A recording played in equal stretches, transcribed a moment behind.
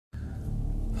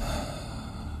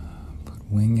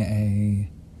wing A,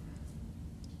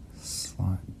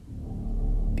 slot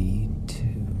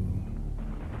B2.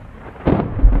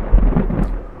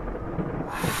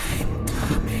 I'm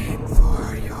coming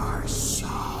for your soul.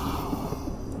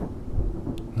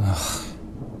 Ugh,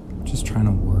 just trying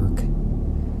to work.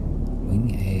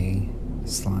 Wing A,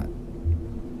 slot.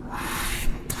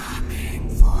 I'm coming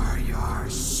for your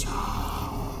soul.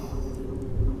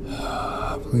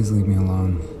 Please leave me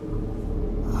alone.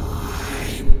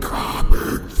 I'm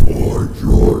coming for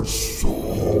your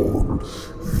soul,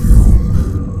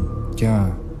 human.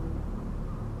 Yeah.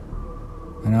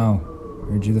 I know.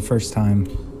 Heard you the first time.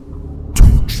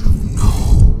 Don't you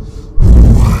know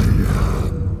who I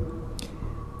am?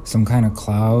 Some kind of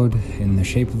cloud in the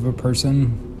shape of a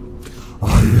person.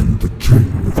 I am the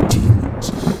king of demons,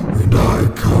 and I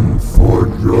come for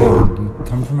your... You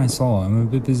come for my soul. I'm a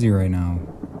bit busy right now.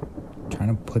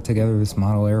 Trying to put together this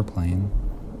model airplane.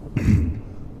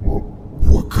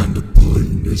 What kind of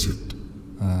plane is it?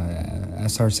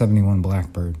 SR-71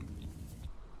 Blackbird.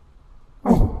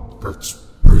 Oh, that's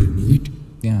pretty neat.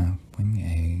 Yeah,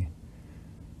 wing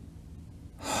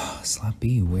A. Slot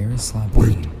B, where is slot B?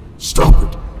 Wait, stop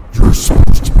it. You're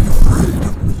supposed to be afraid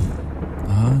of me.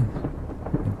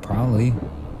 Probably.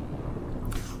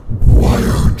 Why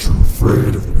aren't you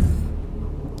afraid of me?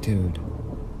 Dude.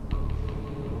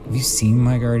 Have you seen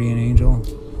my guardian angel?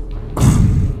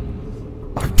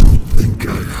 I don't think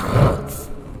I have.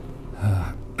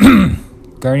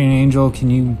 Guardian angel, can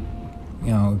you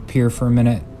appear for a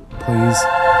minute, please?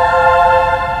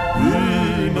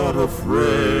 Be not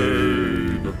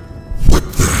afraid. What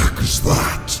the heck is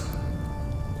that?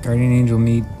 Guardian angel,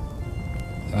 meet...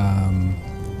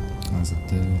 was it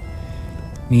the...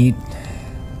 Meet...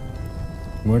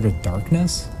 Lord of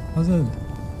Darkness? Was it?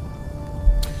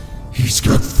 He's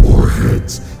got 4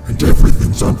 heads, and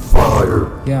everything's on fire.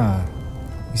 Yeah.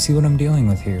 You see what I'm dealing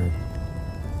with here?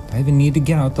 Do I even need to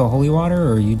get out the holy water,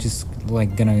 or are you just,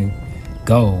 gonna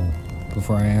go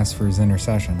before I ask for his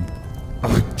intercession?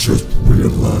 I just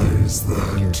realized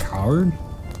that. You're a coward?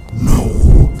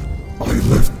 No, I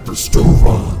left the stove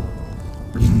on.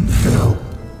 In hell.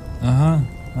 Uh-huh.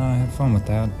 Have fun with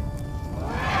that.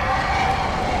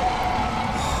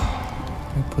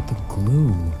 I put the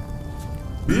glue.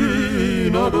 Be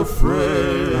not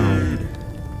afraid.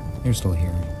 Oh, you're still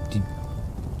here. Do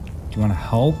you want to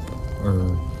help,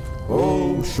 or...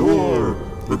 Oh, sure.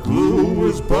 The glue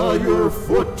is by your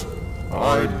foot.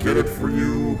 I'd get it for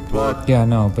you, but... Yeah,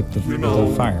 no, but the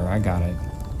fire, I got it.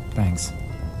 Thanks.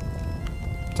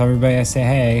 Tell everybody I say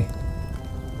hey.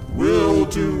 Will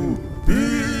do.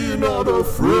 Be not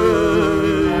afraid.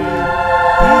 Be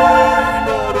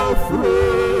not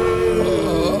afraid.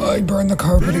 I burned the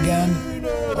carpet again. Be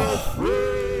not afraid.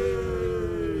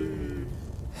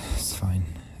 It's fine.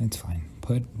 It's fine.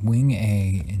 Put wing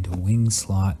A into wing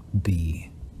slot B.